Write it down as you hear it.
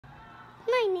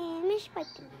My name is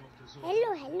Spider-Man.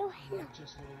 Hello, hello, hello.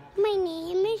 My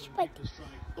name is Spider-Man,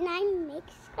 and I make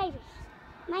spiders.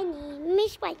 My name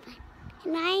is Spider-Man,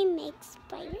 and I make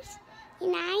spiders.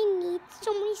 And I need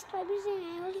so many spiders, and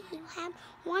I only have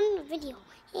one video.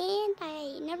 And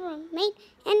I never made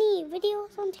any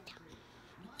videos on TikTok.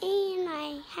 And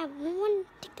I have one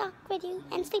TikTok video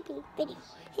and sleeping video.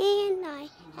 And I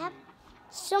have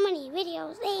so many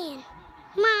videos. And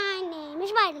my name is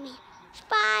Spider-Man.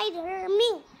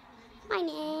 Spider-Man. My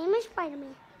name is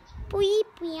Spider-Man. Pui,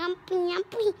 puya, puya,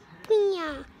 pui,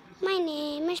 puya. My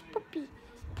name is Puppy.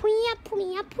 Puya,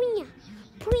 puya, puya.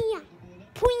 Puya,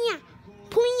 puya,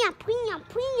 puya, puya,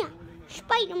 puya.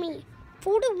 Spider-Man.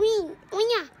 For the win.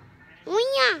 Oya,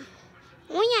 oya.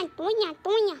 Oya, oya,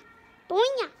 oya.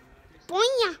 Oya,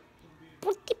 oya.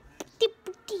 Putty, putty,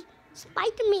 putty.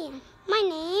 Spider-Man. My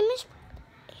name is,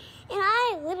 and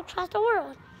I live across the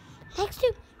world. Next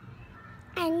to,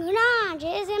 and Raj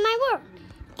is in my world.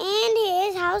 And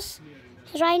his house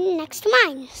is right next to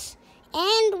mine.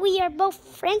 And we are both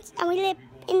friends, and we live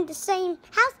in the same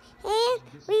house, and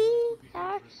we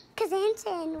are cousins,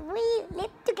 and we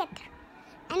live together.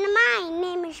 And my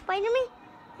name is Spider-Man,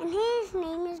 and his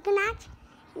name is Ganache,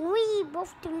 and we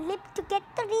both do live together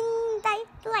in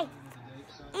life.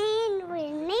 And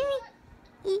we're naming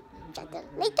each other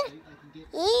later.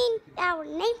 And our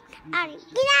name are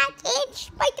Ganache and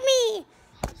Spider-Man.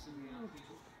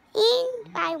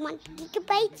 And I want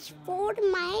gigabytes for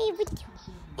my video.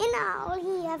 And I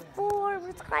only have 4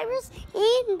 subscribers,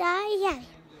 and I have it.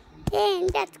 And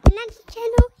that's Ganache's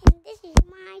channel, and this is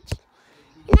my channel.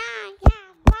 And I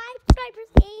have 5 subscribers,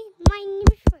 and my name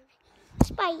is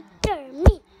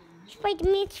Spider-Man.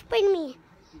 Spider-Man, Spider-Man.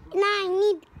 And I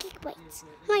need gigabytes.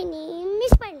 My name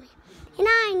is Spider-Man. And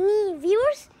I need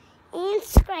viewers and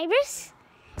subscribers.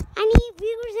 I need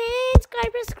viewers and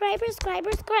subscribers.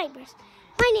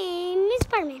 My name is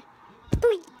Spider-Man.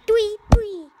 Tweet, tweet,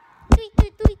 tweet. Tweet,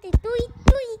 tweet, tweet, tweet,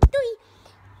 tweet, tweet.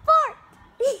 Fart.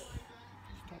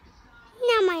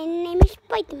 Now my name is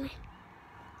Spider-Man.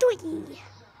 Tweet.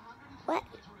 What?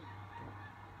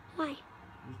 Why? You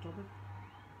stop it?